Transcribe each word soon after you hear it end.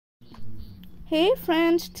Hey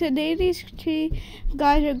friends, today these three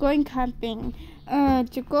guys are going camping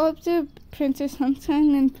to go up to Princess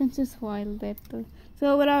Sunshine and Princess Violet.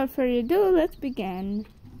 So without further ado, let's begin.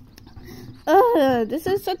 This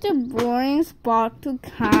is such a boring spot to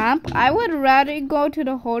camp. I would rather go to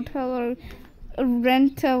the hotel or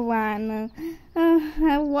rent a van.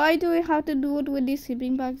 Why do we have to do it with these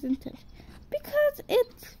sleeping bags and such? Because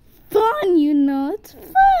it's fun, it's fun.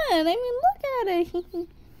 I mean, look at it.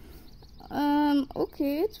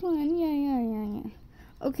 Okay, it's fine. Yeah.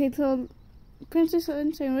 Okay, so Princess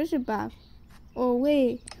Sunshine, where's your bag? Oh,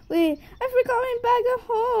 wait, I forgot my bag at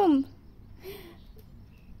home.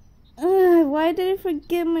 Why did I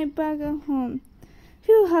forget my bag at home?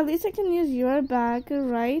 Phew, at least I can use your bag,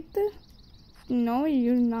 right? No,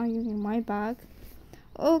 you're not using my bag.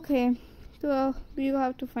 Okay, well, we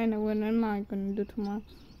have to find out what I'm not gonna do tomorrow.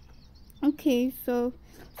 Okay, so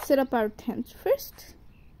set up our tents first.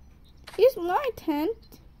 Here's my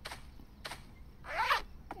tent.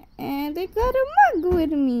 And I got a mug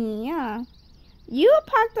with me, yeah. You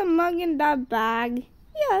packed the mug in that bag.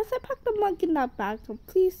 Yes, I packed the mug in that bag, so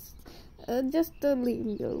please just leave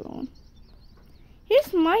me alone.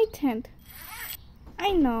 Here's my tent.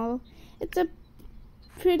 I know. It's a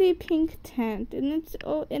pretty pink tent, and it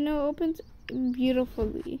opens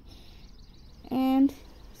beautifully. And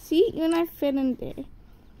see, even I fit in there.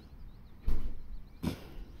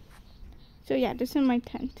 So yeah, this is my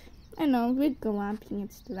tent. I know, we're glamping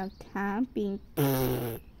instead of camping.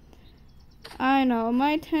 I know,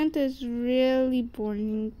 my tent is really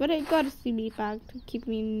boring, but I got a sleeping bag to keep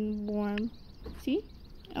me warm. See?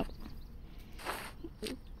 Oh.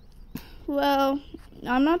 Well,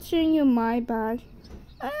 I'm not showing you my bag.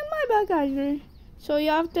 My bag either. So you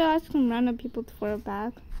have to ask some random people for a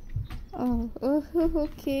bag. Oh,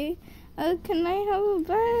 okay. Can I have a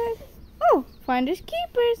bag? Oh, finders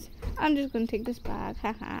keepers. I'm just gonna take this bag.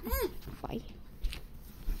 Haha. Bye.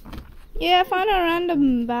 Yeah, I found a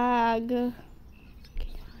random bag.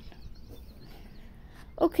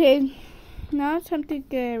 Okay, now it's time to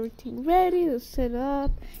get everything ready. Let's set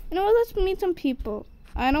up. You know what? Let's meet some people.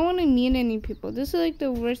 I don't want to meet any people. This is like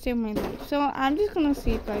the worst day of my life. So I'm just gonna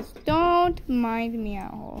sleep, guys. Don't mind me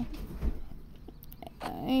at all.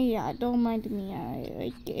 Yeah, don't mind me. I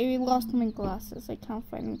lost my glasses. I can't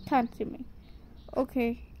find them. Can't see me.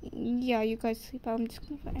 Okay. Yeah, you guys sleep. I'm just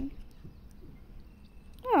gonna find.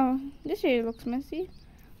 Oh, this area looks messy.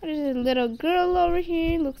 There's a little girl over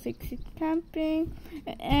here. Looks like she's camping.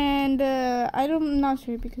 And I'm not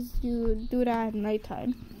sure because you do that at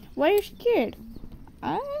nighttime. Why are you scared?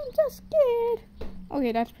 I'm just scared.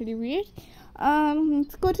 Okay, that's pretty weird.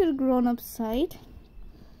 Let's go to the grown-up side.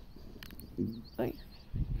 Wait.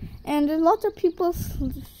 And there's lots of people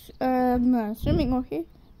swimming over here.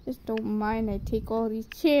 Just don't mind, I take all these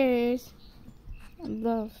chairs. I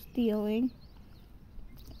love stealing.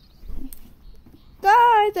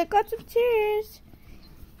 Guys, I got some chairs.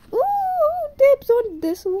 Ooh, dibs on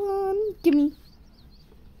this one. Gimme.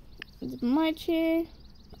 It's my chair.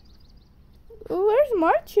 Where's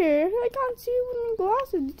my chair? I can't see with my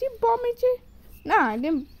glasses. Did you buy my chair? Nah, I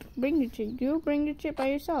didn't bring your chair. You bring your chair by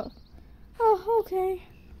yourself. Oh, okay.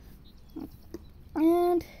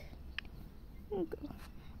 And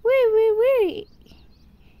wait.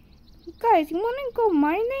 Guys, you wanna go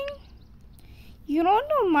mining? You don't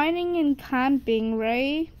do mining and camping,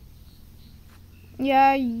 right?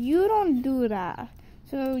 Yeah, you don't do that.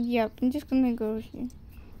 So, yep, I'm just gonna go here.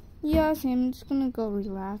 Yeah, Sam, I'm just gonna go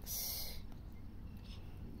relax.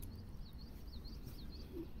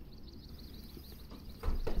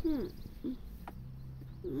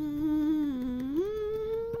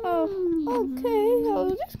 Oh, okay.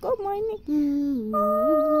 I'll just go mining.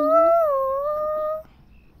 Oh,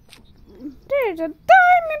 there's a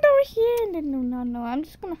diamond over here. No. I'm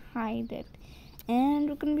just gonna hide it. And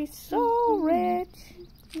we're gonna be so rich.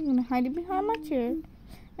 I'm gonna hide it behind my chair.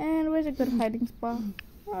 And where's a good hiding spot?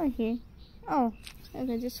 Oh, here. Oh,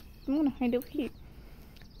 okay, I'm gonna hide over here.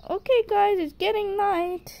 Okay, guys, it's getting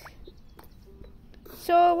night.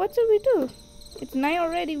 So, what should we do? It's night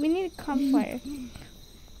already. We need a campfire.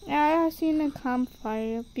 Yeah, I have seen a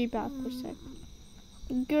campfire. I'll be back for a sec.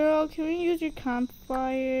 Girl, can we use your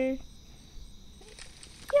campfire?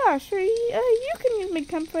 Yeah, sure. You can use my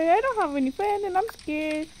campfire. I don't have any friends and I'm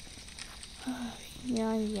scared.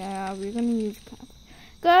 Yeah, we're gonna use campfire.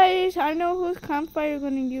 Guys, I know whose campfire we're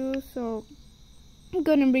gonna use, so I'm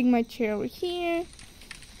gonna bring my chair over here.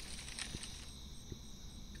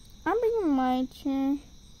 I'm bringing my chair.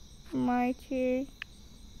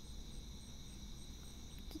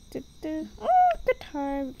 Oh,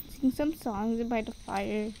 guitar. Sing some songs by the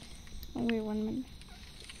fire. Oh, wait 1 minute.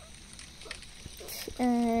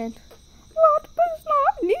 and last but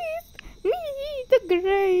not least, me, the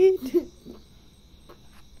great.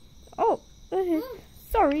 Oh,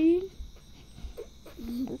 sorry.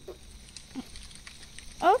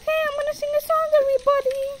 Okay, I'm gonna sing a song,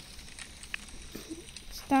 everybody.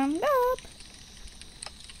 Stand up.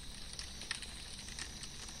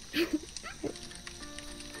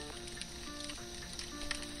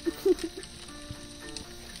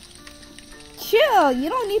 Chill, you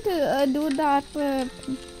don't need to do that, but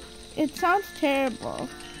it sounds terrible.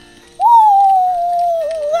 Woo!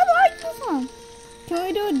 I like this one. Can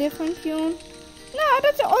we do a different tune? No,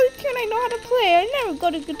 that's the only tune I know how to play. I never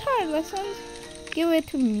go to guitar lessons. Give it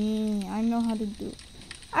to me. I know how to do it.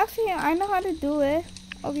 Actually, I know how to do it.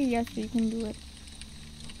 Okay, yes, you can do it.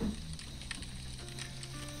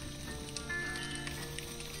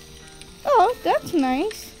 Oh, that's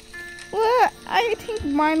nice. Well, I think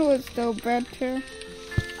mine was still better.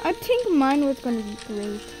 I think mine was gonna be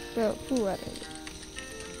great, but whatever.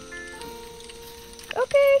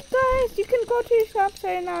 Okay, guys, you can go to your shops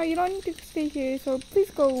right now. You don't need to stay here, so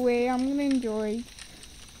please go away. I'm gonna enjoy.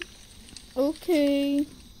 Okay.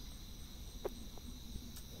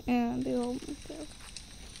 And they all moved up.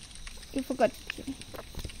 You forgot to say.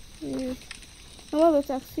 Yes. Well, let's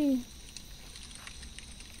actually.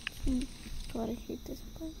 God, I hate this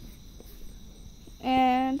part.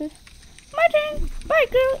 And my turn. Bye,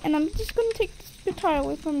 girl. And I'm just gonna take this guitar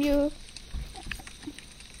away from you.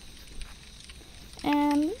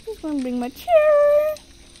 And I'm just gonna bring my chair.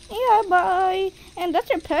 Yeah, bye. And that's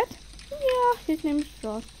your pet? Yeah, his name's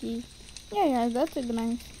Frosty. Yeah, that's a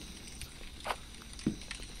nice.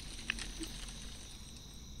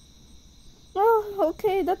 Oh,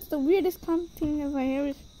 okay, that's the weirdest thing I've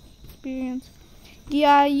ever experienced.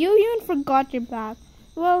 Yeah, you even forgot your bag.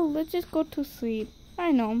 Well, let's just go to sleep.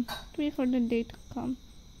 I know, wait for the day to come.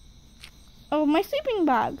 Oh, my sleeping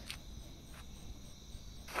bag.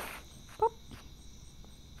 Pop.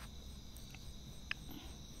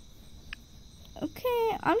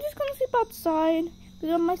 Okay, I'm just gonna sleep outside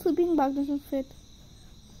because my sleeping bag doesn't fit.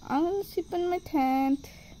 I'm gonna sleep in my tent.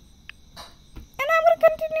 And I'm gonna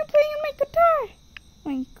continue playing on my guitar. Oh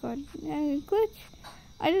my god, I glitch.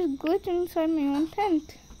 I just glitched inside my own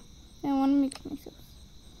tent. I wanna make myself.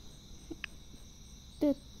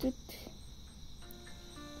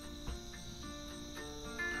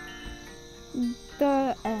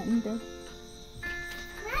 The end.